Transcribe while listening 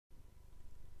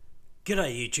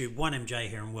G'day YouTube, 1MJ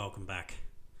here and welcome back.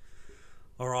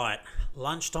 Alright,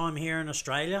 lunchtime here in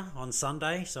Australia on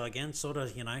Sunday, so again sort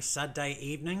of, Saturday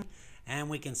evening, and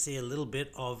we can see a little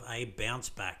bit of a bounce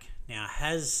back. Now,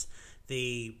 has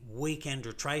the weekend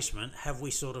retracement, have we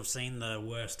sort of seen the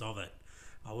worst of it?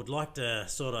 I would like to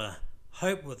sort of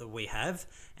hope that we have,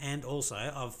 and also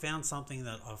I've found something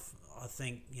that I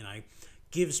think,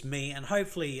 gives me and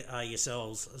hopefully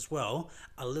yourselves as well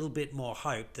a little bit more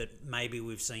hope that maybe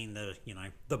we've seen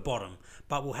the bottom,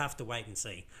 but we'll have to wait and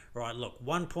see. Right, look,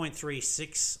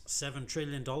 $1.367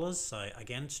 trillion, so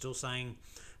again still saying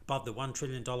above the $1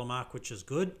 trillion mark, which is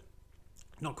good.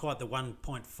 Not quite the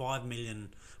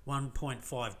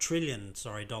 1.5 trillion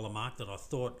dollar mark that I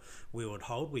thought we would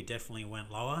hold. We definitely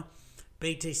went lower.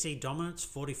 BTC dominance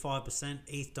 45%,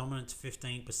 ETH dominance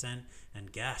 15%,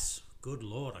 and gas, good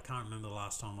lord, I can't remember the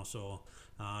last time I saw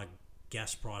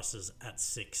gas prices at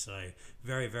 6. So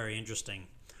very, very interesting.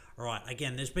 All right,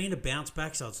 again, there's been a bounce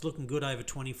back, so it's looking good over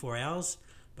 24 hours,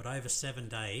 but over 7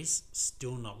 days,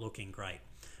 still not looking great.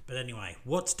 But anyway,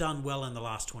 what's done well in the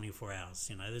last 24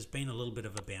 hours? There's been a little bit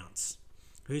of a bounce.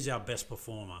 Who's our best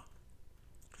performer?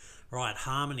 Right,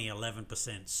 Harmony 11%,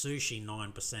 Sushi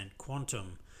 9%,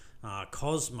 Quantum,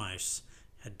 Cosmos,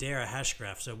 Hedera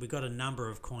Hashgraph. So we've got a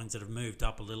number of coins that have moved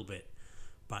up a little bit.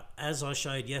 But as I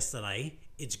showed yesterday,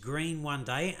 it's green one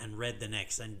day and red the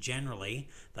next. And generally,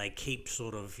 they keep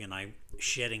sort of,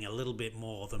 shedding a little bit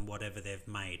more than whatever they've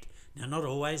made. Now, not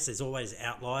always. There's always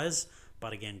outliers.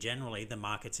 But again, generally, the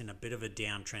market's in a bit of a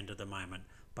downtrend at the moment.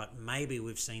 But maybe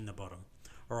we've seen the bottom.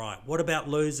 All right, what about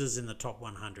losers in the top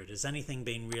 100? Has anything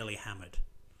been really hammered?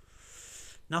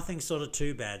 Nothing sort of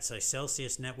too bad. So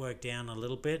Celsius Network down a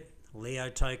little bit. Leo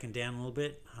token down a little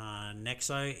bit.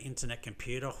 Nexo, Internet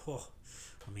Computer.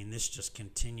 This just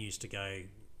continues to go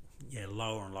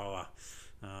lower and lower.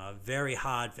 Very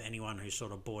hard for anyone who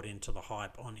sort of bought into the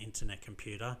hype on Internet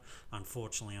Computer.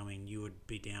 Unfortunately, you would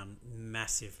be down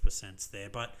massive percents there.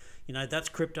 But, that's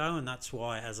crypto, and that's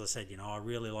why, as I said, I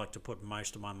really like to put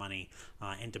most of my money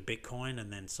into Bitcoin,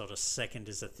 and then sort of second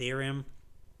is Ethereum.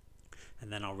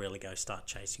 And then I'll really go start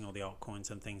chasing all the altcoins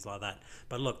and things like that.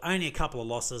 But look, only a couple of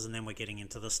losses, and then we're getting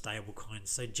into the stable coins.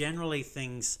 So generally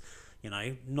things,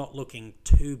 not looking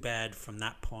too bad from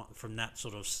that point, from that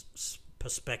sort of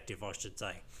perspective, I should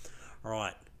say. All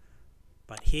right,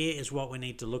 but here is what we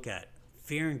need to look at.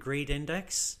 Fear and greed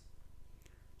index,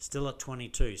 still at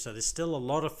 22. So there's still a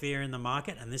lot of fear in the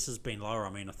market, and this has been lower.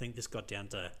 I think this got down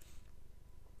to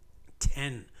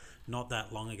 10 not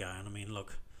that long ago. And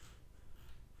look,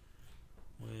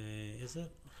 where is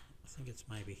it? I think it's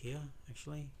maybe here,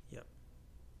 actually. Yep.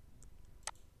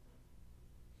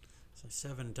 So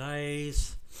 7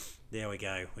 days. There we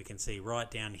go. We can see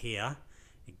right down here,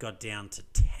 it got down to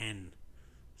 10.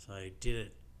 So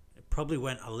it probably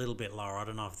went a little bit lower. I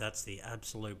don't know if that's the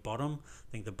absolute bottom.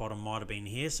 I think the bottom might have been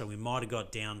here. So we might have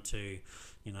got down to,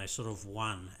 sort of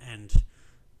 1. And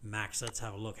max, let's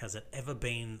have a look. Has it ever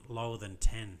been lower than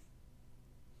 10?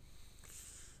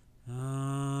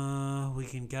 We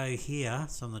can go here.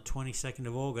 So on the 22nd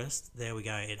of August, there we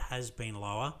go. It has been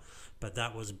lower, but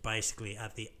that was basically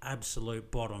at the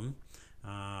absolute bottom,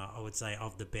 I would say,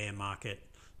 of the bear market.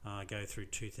 Go through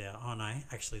 2000. Oh no,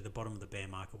 actually the bottom of the bear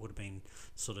market would have been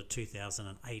sort of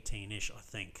 2018-ish, I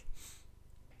think.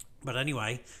 But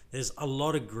anyway, there's a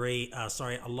lot of a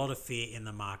lot of fear in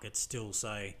the market still.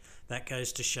 So that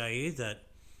goes to show you that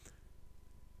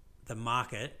the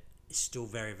market is still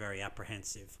very, very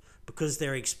apprehensive, because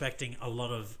they're expecting a lot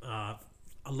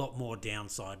more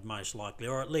downside, most likely,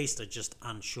 or at least are just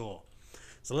unsure.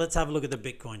 So let's have a look at the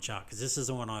Bitcoin chart, because this is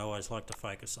the one I always like to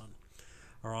focus on.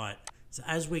 All right, so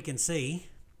as we can see,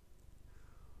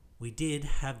 we did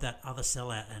have that other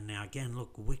sellout, and now again,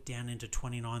 look, wick down into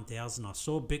 29,000. I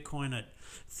saw Bitcoin at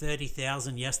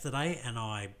 30,000 yesterday, and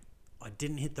I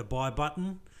didn't hit the buy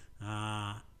button,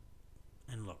 and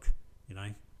look,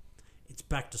 it's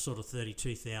back to sort of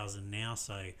 32,000 now.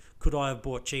 So could I have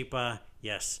bought cheaper?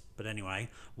 Yes. But anyway,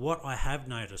 what I have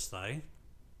noticed though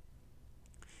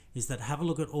is that, have a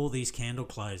look at all these candle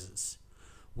closes.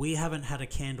 We haven't had a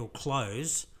candle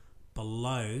close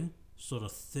below sort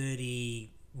of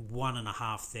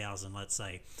 31,500, let's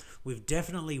say. We've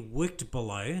definitely wicked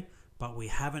below, but we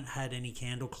haven't had any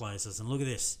candle closes. And look at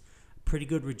this, pretty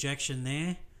good rejection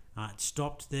there. It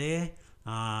stopped there.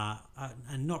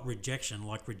 And not rejection,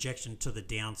 like rejection to the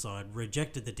downside.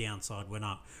 Rejected the downside, went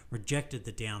up. Rejected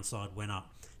the downside, went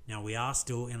up. Now we are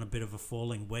still in a bit of a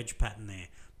falling wedge pattern there,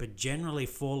 but generally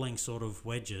falling sort of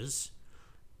wedges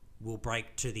will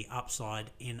break to the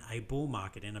upside in a bull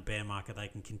market. In a bear market, they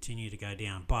can continue to go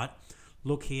down. But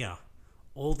look here,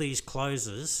 all these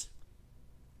closes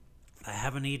They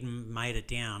haven't even made it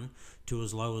down to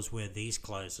as low as where these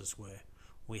closes were.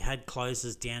 We had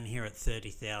closes down here at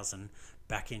 30,000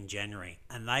 back in January,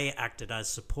 and they acted as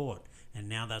support, and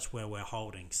now that's where we're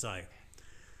holding. So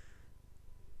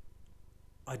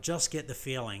I just get the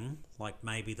feeling like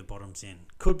maybe the bottom's in.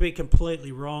 Could be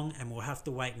completely wrong, and we'll have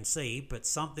to wait and see. But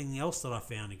something else that I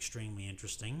found extremely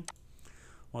interesting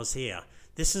was here.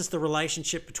 This is the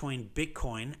relationship between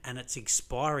Bitcoin and its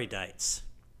expiry dates.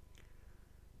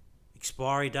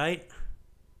 Expiry date,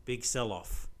 big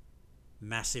sell-off,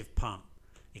 massive pump.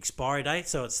 Expiry date,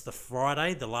 so it's the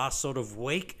Friday, the last sort of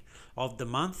week of the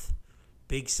month,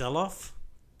 big sell-off,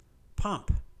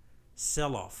 pump,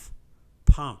 sell-off,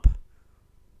 pump,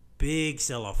 big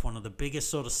sell-off, one of the biggest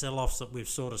sort of sell-offs that we've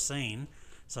sort of seen.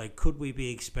 So could we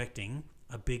be expecting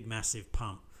a big massive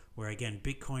pump where again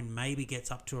Bitcoin maybe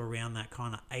gets up to around that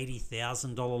kind of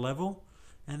 $80,000 level,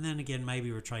 and then again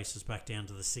maybe retraces back down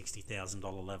to the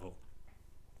 $60,000 level?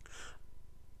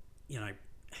 You know,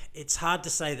 it's hard to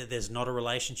say that there's not a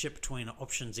relationship between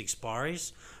options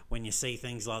expiries. When you see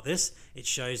things like this, it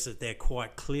shows that there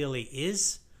quite clearly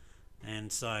is.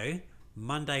 And so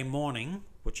Monday morning,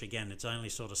 which again, it's only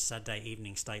sort of Saturday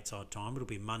evening stateside time, it'll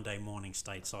be Monday morning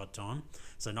stateside time.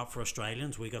 So not for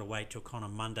Australians, we got to wait till kind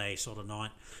of Monday sort of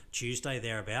night, Tuesday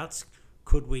thereabouts.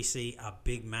 Could we see a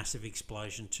big massive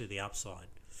explosion to the upside?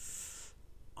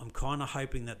 I'm kind of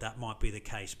hoping that that might be the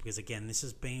case, because again, this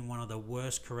has been one of the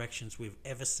worst corrections we've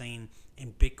ever seen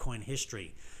in Bitcoin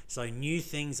history. So new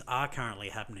things are currently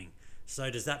happening. So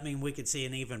does that mean we could see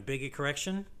an even bigger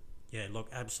correction? Yeah, look,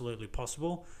 absolutely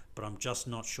possible, but I'm just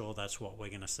not sure that's what we're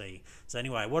going to see. So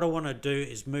anyway, what I want to do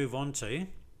is move on to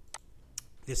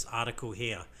this article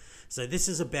here. So this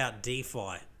is about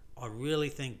DeFi. I really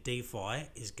think DeFi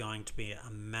is going to be a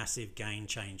massive game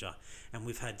changer, and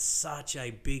we've had such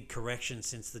a big correction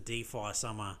since the DeFi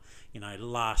summer,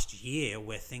 last year,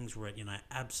 where things were at,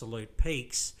 absolute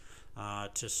peaks,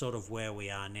 to sort of where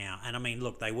we are now. And I mean,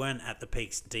 look, they weren't at the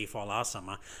peaks DeFi last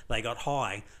summer. They got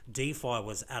high. DeFi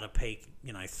was at a peak,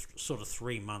 sort of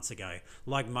 3 months ago,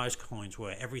 like most coins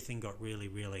were. Everything got really,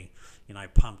 really,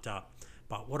 pumped up.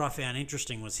 But what I found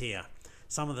interesting was here.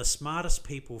 Some of the smartest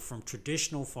people from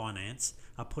traditional finance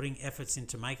are putting efforts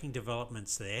into making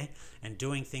developments there and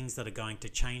doing things that are going to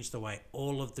change the way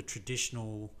all of the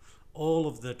traditional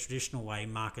way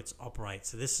markets operate.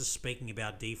 So this is speaking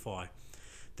about DeFi.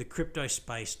 The crypto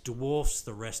space dwarfs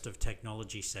the rest of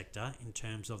technology sector in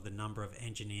terms of the number of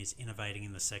engineers innovating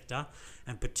in the sector,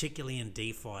 and particularly in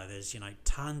DeFi. There's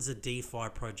tons of DeFi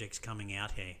projects coming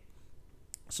out,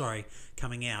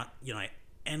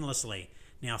 endlessly.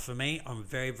 Now, for me, I'm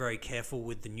very, very careful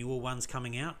with the newer ones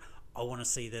coming out. I want to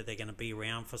see that they're going to be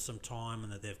around for some time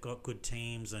and that they've got good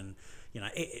teams. And,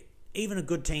 even a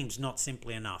good team's not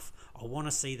simply enough. I want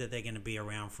to see that they're going to be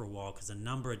around for a while, because a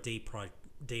number of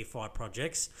DeFi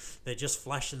projects, they're just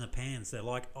flash in the pans. They're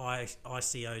like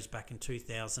ICOs back in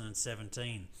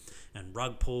 2017, and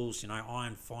rug pulls,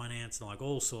 Iron Finance, and like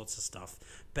all sorts of stuff.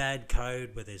 Bad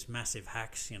code where there's massive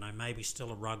hacks, maybe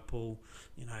still a rug pull,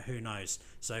 who knows.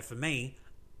 So for me,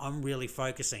 I'm really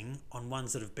focusing on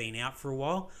ones that have been out for a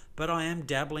while, but I am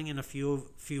dabbling in a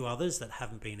few others that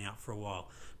haven't been out for a while.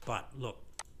 But look,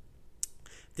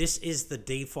 this is the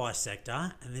DeFi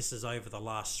sector, and this is over the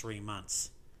last 3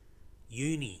 months.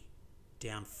 Uni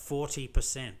down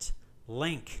 40%,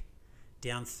 Link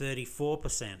down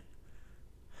 34%.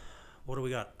 What do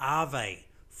we got? Aave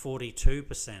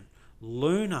 42%,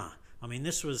 Luna. I mean,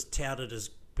 this was touted as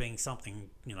being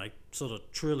something, sort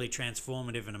of truly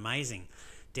transformative and amazing.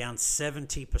 Down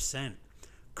 70%.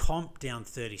 Comp down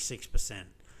 36%.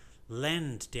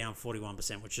 Lend down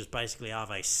 41%, which is basically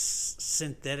Aave.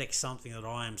 Synthetic, something that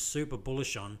I am super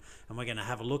bullish on, and we're going to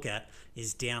have a look at,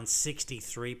 is down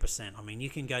 63%. I mean, you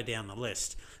can go down the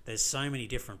list. There's so many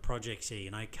different projects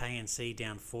here. KNC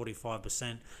down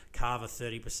 45%, Carver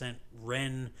 30%,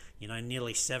 Ren,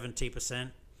 nearly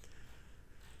 70%.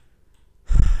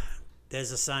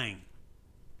 There's a saying,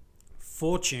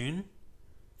 fortune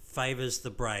favors the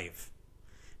brave.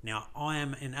 Now, I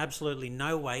am in absolutely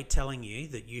no way telling you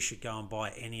that you should go and buy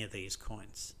any of these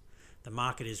coins. The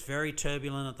market is very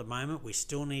turbulent at the moment. We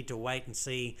still need to wait and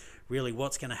see really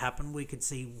what's going to happen. We could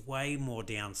see way more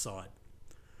downside.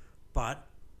 But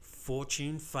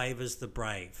fortune favors the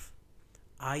brave.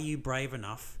 Are you brave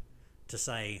enough to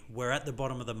say we're at the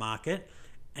bottom of the market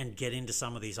and get into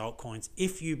some of these altcoins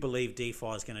if you believe DeFi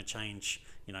is going to change,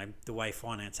 the way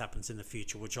finance happens in the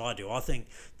future, which I do? I think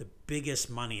the biggest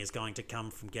money is going to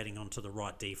come from getting onto the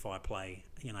right DeFi play,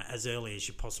 as early as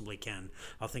you possibly can.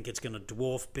 I think it's going to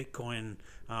dwarf Bitcoin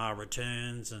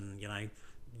returns and,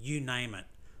 you name it.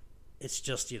 It's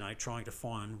just, trying to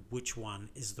find which one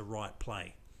is the right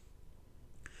play.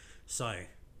 So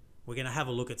we're going to have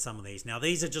a look at some of these. Now,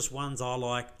 these are just ones I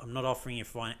like. I'm not offering you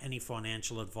any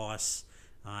financial advice.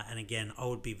 And again, I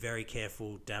would be very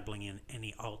careful dabbling in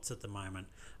any alts at the moment.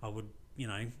 I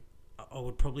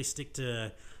would probably stick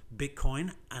to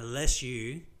Bitcoin unless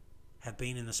you have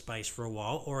been in the space for a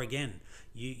while, or again,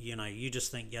 you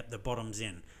just think, yep, the bottom's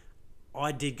in.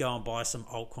 I did go and buy some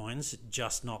altcoins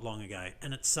just not long ago,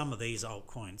 and it's some of these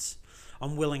altcoins.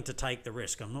 I'm willing to take the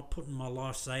risk. I'm not putting my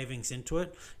life savings into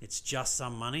it. It's just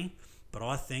some money, but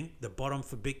I think the bottom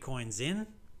for Bitcoin's in.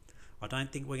 I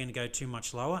don't think we're going to go too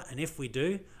much lower, and if we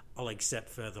do, I'll accept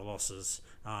further losses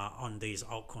on these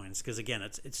altcoins, because again,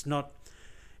 it's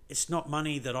not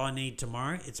money that I need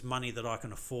tomorrow. It's money that I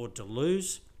can afford to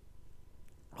lose.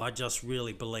 I just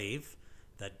really believe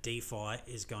that DeFi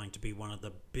is going to be one of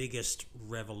the biggest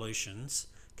revolutions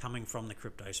coming from the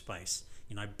crypto space.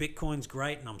 Bitcoin's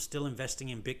great, and I'm still investing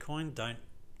in Bitcoin.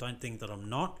 Don't think that I'm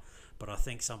not, but I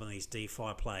think some of these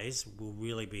DeFi plays will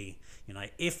really be,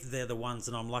 if they're the ones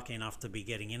that I'm lucky enough to be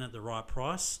getting in at the right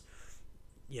price,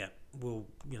 yeah, will,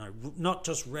 not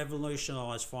just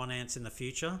revolutionize finance in the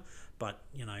future, but,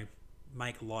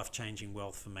 make life-changing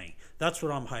wealth for me. That's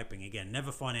what I'm hoping. Again,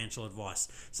 never financial advice.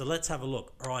 So let's have a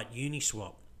look. All right,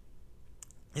 Uniswap.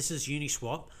 This is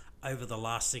Uniswap over the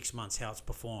last 6 months, how it's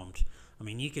performed. I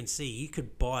mean, you can see you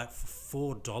could buy it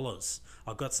for $4.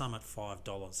 I got some at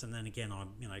 $5, and then again, I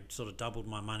sort of doubled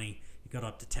my money. It got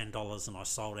up to $10, and I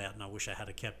sold out, and I wish I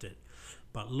had kept it.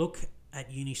 But look at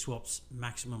Uniswap's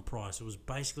maximum price. It was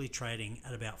basically trading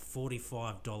at about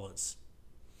 $45.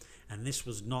 And this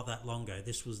was not that long ago.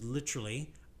 This was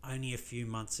literally only a few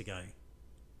months ago.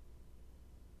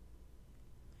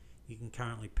 You can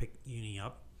currently pick Uni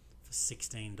up for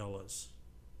 $16.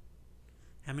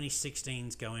 How many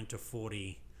 16s go into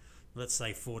 40? Let's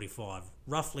say 45.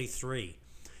 Roughly 3.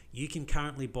 You can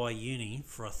currently buy Uni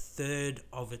for a third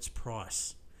of its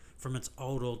price from its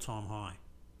old all-time high.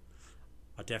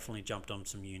 I definitely jumped on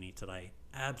some Uni today.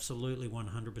 Absolutely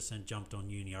 100% jumped on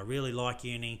Uni. I really like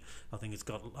Uni. I think it's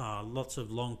got lots of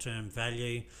long-term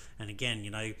value. And again,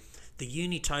 the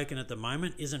Uni token at the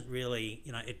moment isn't really,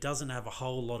 it doesn't have a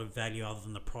whole lot of value other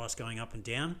than the price going up and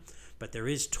down. But there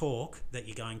is talk that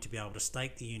you're going to be able to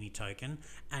stake the Uni token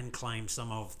and claim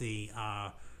some of the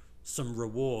some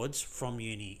rewards from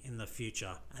Uni in the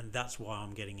future. And that's why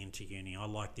I'm getting into Uni. I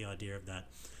like the idea of that.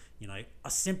 A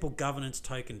simple governance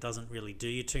token doesn't really do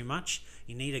you too much.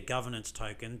 You need a governance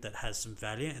token that has some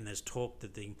value, and there's talk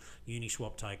that the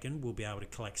Uniswap token will be able to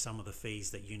collect some of the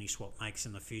fees that Uniswap makes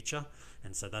in the future,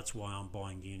 and so that's why I'm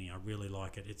buying Uni. I really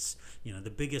like it. It's the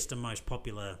biggest and most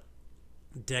popular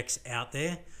DEX out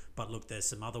there, but look, there's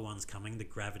some other ones coming. The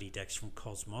Gravity DEX from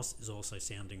Cosmos is also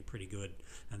sounding pretty good,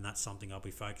 and that's something I'll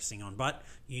be focusing on. But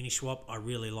Uniswap, I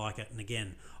really like it, and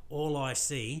again, all I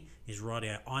see is right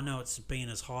out. I know it's been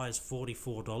as high as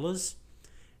 $44,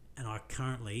 and I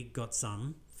currently got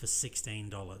some for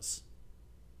 $16.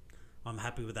 I'm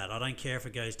happy with that. I don't care if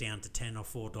it goes down to $10 or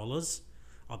 $4.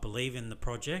 I believe in the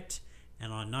project,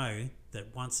 and I know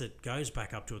that once it goes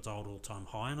back up to its old all-time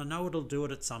high, and I know it'll do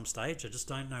it at some stage, I just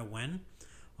don't know when,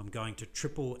 I'm going to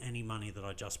triple any money that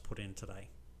I just put in today.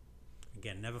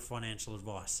 Again, never financial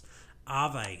advice.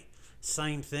 Aave,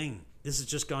 same thing. This is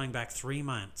just going back 3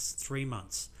 months.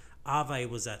 Aave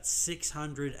was at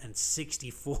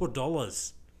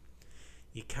 $664.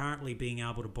 You're currently being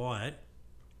able to buy it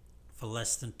for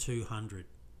less than $200.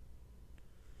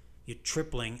 You're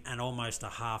tripling and almost a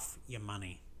half your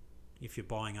money if you're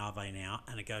buying Aave now,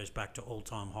 and it goes back to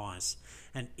all-time highs.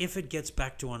 And if it gets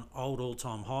back to an old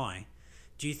all-time high,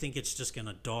 do you think it's just going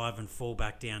to dive and fall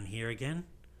back down here again?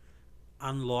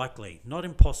 Unlikely. Not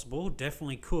impossible,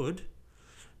 definitely could,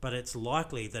 but it's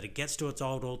likely that it gets to its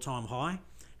old all-time high,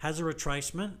 has a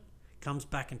retracement, comes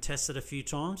back and tests it a few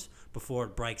times before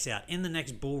it breaks out in the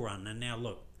next bull run. And now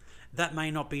look, that may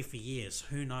not be for years,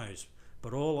 who knows?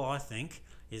 But all I think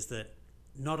is that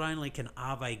not only can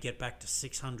Aave get back to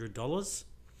 $600,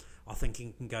 I think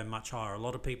it can go much higher. A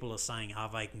lot of people are saying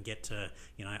Aave can get to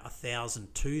 $1,000,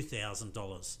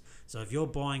 $2,000. So if you're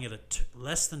buying it at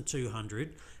less than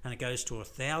 200 and it goes to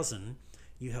 1,000,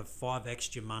 you have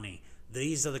 5x your money.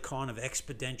 These are the kind of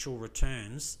exponential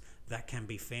returns that can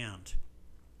be found.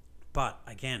 But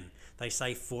again, they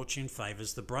say fortune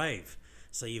favors the brave.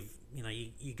 So you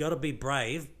got to be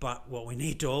brave. But what we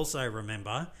need to also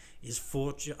remember is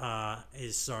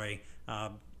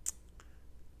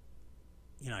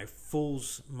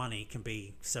fools' money can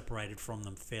be separated from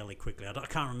them fairly quickly. I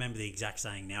can't remember the exact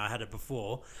saying now. I had it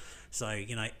before. So,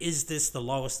 is this the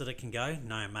lowest that it can go?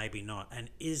 No, maybe not. And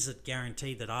is it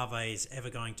guaranteed that Aave is ever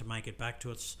going to make it back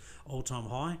to its all-time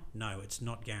high? No, it's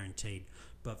not guaranteed.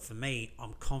 But for me,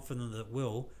 I'm confident that it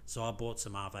will, so I bought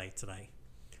some Aave today.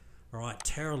 All right,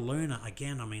 Terra Luna,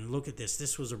 again, look at this.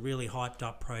 This was a really hyped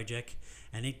up project,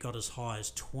 and it got as high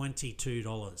as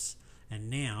 $22. And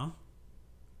now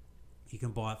you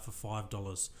can buy it for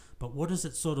 $5. But what does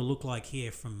it sort of look like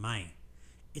here from May?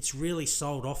 It's really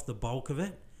sold off the bulk of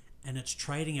it, and it's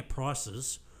trading at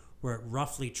prices where it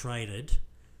roughly traded,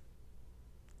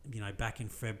 back in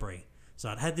February.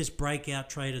 So it had this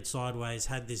breakout, traded sideways,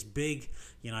 had this big,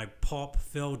 pop,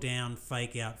 fell down,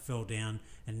 fake out, fell down,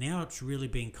 and now it's really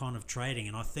been kind of trading.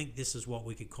 And I think this is what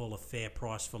we could call a fair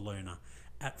price for Luna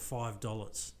at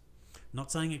 $5.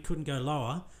 Not saying it couldn't go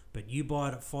lower, but you buy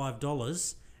it at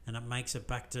 $5 and it makes it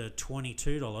back to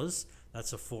 $22.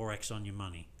 That's a 4x on your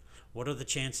money. What are the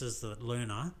chances that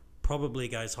Luna probably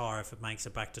goes higher if it makes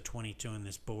it back to 22 in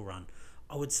this bull run?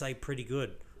 I would say pretty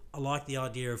good. I like the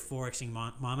idea of 4xing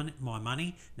my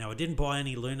money. Now, I didn't buy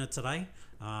any Luna today.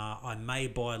 I may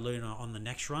buy Luna on the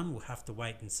next run. We'll have to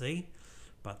wait and see.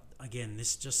 But again,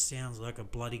 this just sounds like a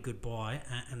bloody good buy.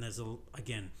 And there's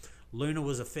Luna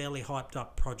was a fairly hyped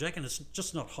up project, and it's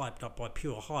just not hyped up by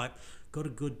pure hype. Got a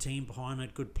good team behind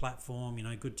it, good platform,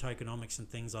 good tokenomics and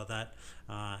things like that.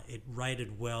 It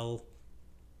rated well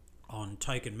on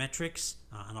token metrics,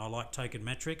 and I like token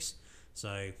metrics.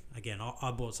 So again,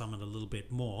 I bought some at a little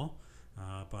bit more,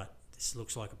 but this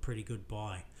looks like a pretty good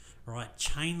buy. All right,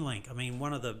 Chainlink.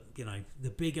 One of the the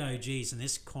big OGs, and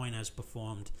this coin has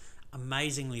performed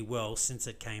amazingly well since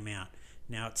it came out.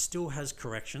 Now it still has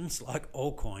corrections like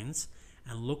all coins,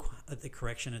 and look at the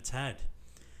correction it's had.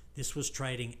 This was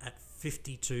trading at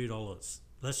 $52.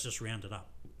 Let's just round it up.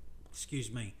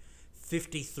 Excuse me,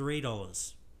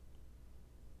 $53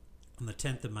 on the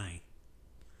 10th of May.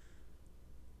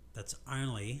 That's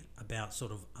only about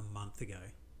sort of a month ago.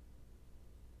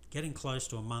 Getting close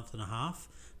to a month and a half,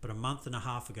 but a month and a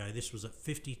half ago, this was at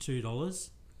 $52.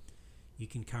 You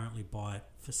can currently buy it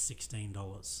for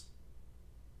 $16.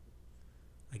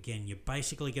 Again, you're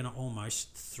basically going to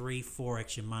almost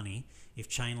 3-4x your money if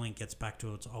Chainlink gets back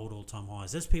to its old all-time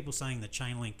highs. There's people saying that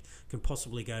Chainlink can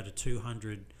possibly go to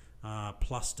 $200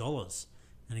 plus dollars.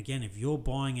 And again, if you're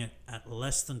buying it at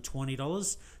less than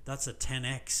 $20, that's a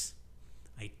 10x.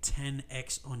 A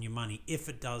 10x on your money if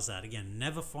it does that. Again,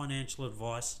 never financial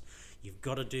advice. You've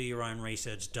got to do your own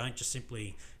research. Don't just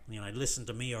simply listen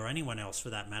to me or anyone else for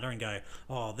that matter and go,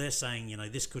 oh, they're saying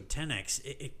this could 10x.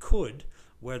 It could.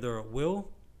 Whether it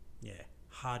will,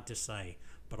 hard to say.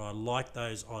 But I like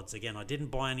those odds. Again, I didn't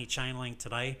buy any Chainlink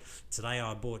today. Today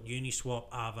I bought Uniswap,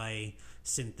 Aave,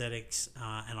 Synthetics,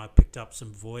 and I picked up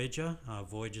some Voyager.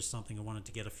 Voyager's something I wanted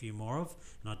to get a few more of,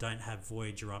 and I don't have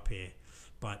Voyager up here.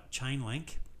 But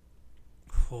Chainlink,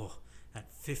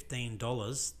 at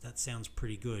 $15, that sounds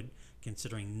pretty good,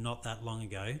 considering not that long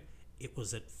ago, it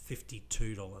was at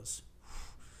 $52.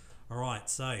 All right,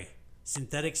 so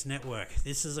Synthetics Network.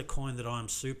 This is a coin that I'm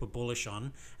super bullish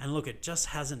on. And look, it just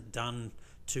hasn't done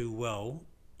too well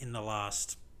in the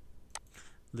last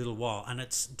little while. And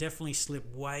it's definitely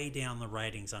slipped way down the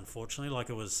ratings, unfortunately.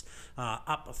 Like it was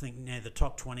up, I think, near the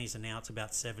top 20s, and now it's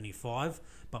about 75.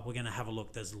 But we're going to have a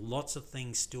look. There's lots of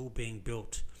things still being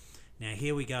built. Now,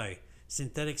 here we go.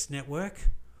 Synthetics Network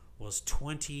was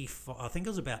I think it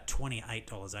was about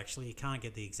 $28 actually. You can't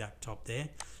get the exact top there,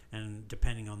 and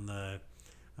depending on the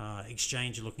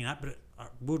exchange you're looking at, but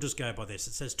we'll just go by this.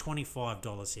 It says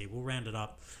 $25 here. We'll round it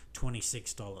up,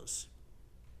 $26.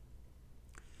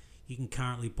 You can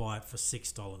currently buy it for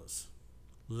 $6.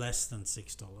 Less than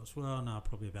 $6. Well, no,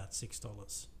 probably about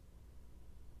 $6.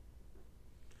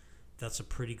 That's a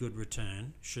pretty good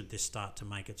return should this start to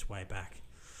make its way back.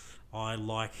 I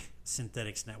like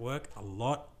Synthetics Network a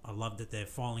lot. I love that they've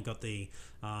finally got the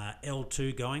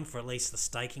L2 going for at least the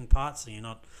staking part, so you're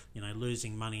not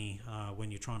losing money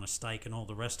when you're trying to stake and all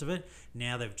the rest of it.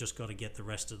 Now they've just got to get the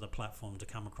rest of the platform to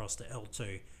come across to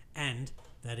L2, and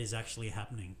that is actually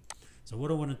happening. So what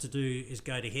I wanted to do is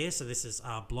go to here. So this is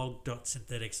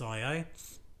blog.synthetics.io.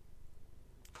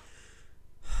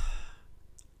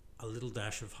 A little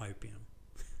dash of hopium.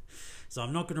 So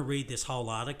I'm not going to read this whole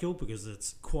article because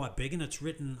it's quite big, and it's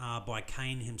written by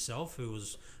Kane himself, who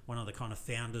was one of the kind of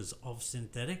founders of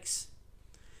Synthetics.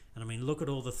 And look at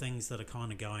all the things that are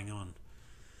kind of going on.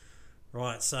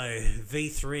 Right, so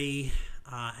V3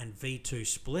 and V2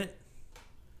 split.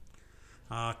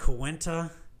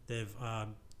 Coenta, they've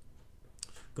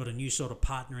got a new sort of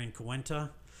partner in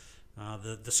Coenta.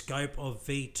 the scope of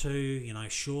V2,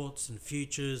 shorts and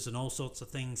futures and all sorts of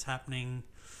things happening.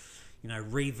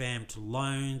 Revamped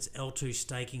loans, L2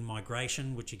 staking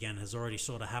migration, which again has already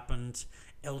sort of happened,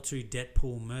 L2 debt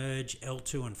pool merge,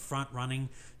 L2 and front running.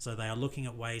 So they are looking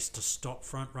at ways to stop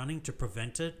front running, to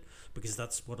prevent it, because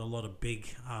that's what a lot of big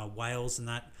whales and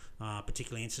that,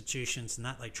 particularly institutions and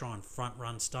that, they try and front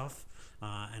run stuff.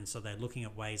 And so they're looking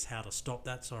at ways how to stop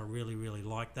that. So I really, really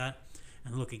like that.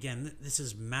 And look, again, this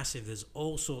is massive. There's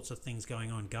all sorts of things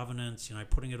going on, governance,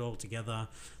 putting it all together,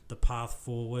 the path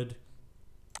forward.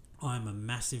 I'm a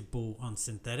massive bull on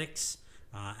synthetics,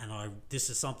 and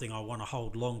this is something I want to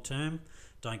hold long term.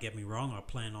 Don't get me wrong, I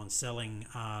plan on selling,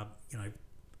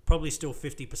 probably still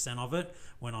 50% of it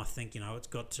when I think, it's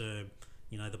got to,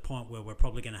 the point where we're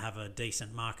probably going to have a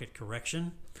decent market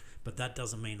correction, but that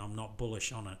doesn't mean I'm not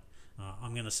bullish on it.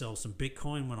 I'm going to sell some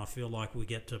Bitcoin when I feel like we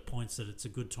get to points that it's a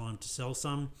good time to sell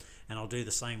some, and I'll do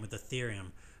the same with Ethereum.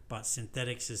 But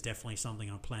synthetics is definitely something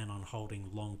I plan on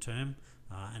holding long term.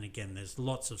 And again, there's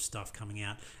lots of stuff coming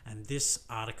out, and this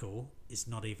article is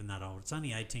not even that old. It's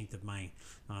only 18th of May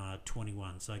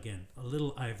 21. So again, a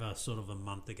little over sort of a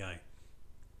month ago.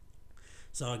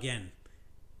 So again,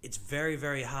 it's very,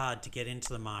 very hard to get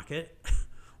into the market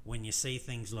when you see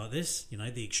things like this.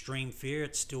 The extreme fear,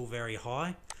 it's still very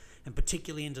high, and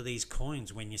particularly into these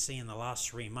coins when you see in the last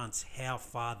 3 months how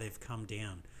far they've come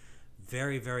down.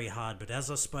 Very, very hard. But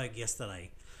as I spoke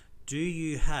yesterday, do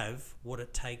you have what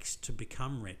it takes to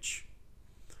become rich?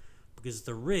 Because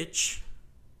the rich,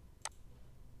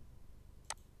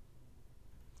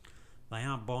 they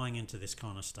aren't buying into this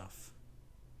kind of stuff.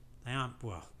 They aren't,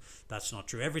 well, that's not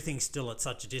true. Everything's still at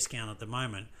such a discount at the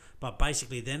moment, but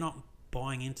basically they're not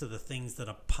buying into the things that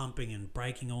are pumping and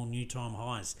breaking all new time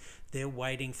highs. They're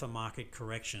waiting for market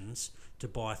corrections to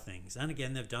buy things. And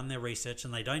again, they've done their research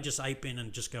and they don't just ape in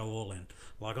and just go all in.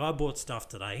 Like I bought stuff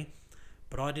today,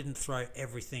 but I didn't throw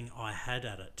everything I had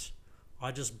at it.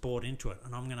 I just bought into it,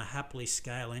 and I'm going to happily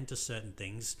scale into certain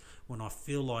things when I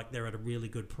feel like they're at a really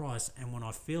good price, and when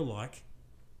I feel like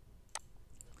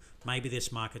maybe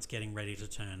this market's getting ready to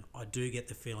turn. I do get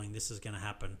the feeling this is going to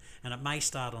happen, and it may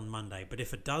start on Monday, but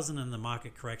if it doesn't and the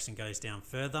market correction goes down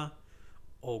further,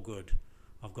 all good.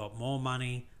 I've got more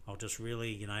money. I'll just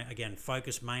really, again,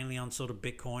 focus mainly on sort of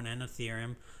Bitcoin and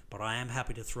Ethereum, but I am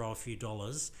happy to throw a few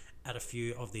dollars at a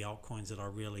few of the altcoins that I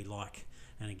really like.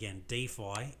 And again,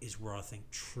 DeFi is where I think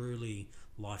truly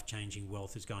life-changing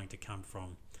wealth is going to come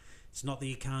from. It's not that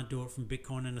you can't do it from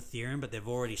Bitcoin and Ethereum, but they've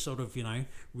already sort of,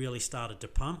 really started to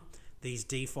pump. These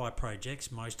DeFi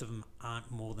projects, most of them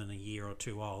aren't more than a year or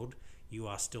two old. You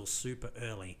are still super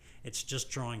early. It's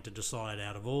just trying to decide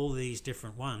out of all these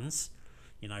different ones,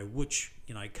 which,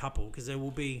 couple, because there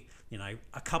will be,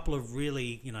 a couple of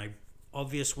really,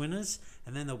 obvious winners,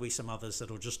 and then there'll be some others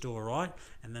that'll just do all right,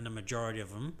 and then the majority of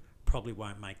them probably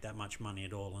won't make that much money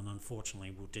at all, and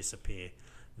unfortunately will disappear.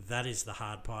 That is the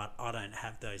hard part. I don't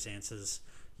have those answers.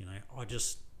 I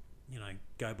just,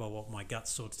 go by what my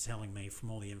gut's sort of telling me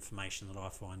from all the information that I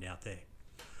find out there.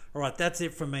 All right, that's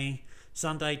it from me.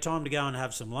 Sunday, time to go and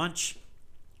have some lunch.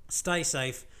 Stay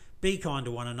safe. Be kind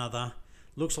to one another.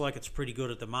 Looks like it's pretty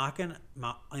good at the market.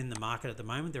 In the market at the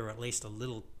moment, there are at least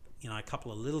a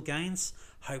couple of little gains.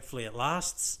 Hopefully it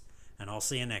lasts, and I'll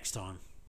see you next time.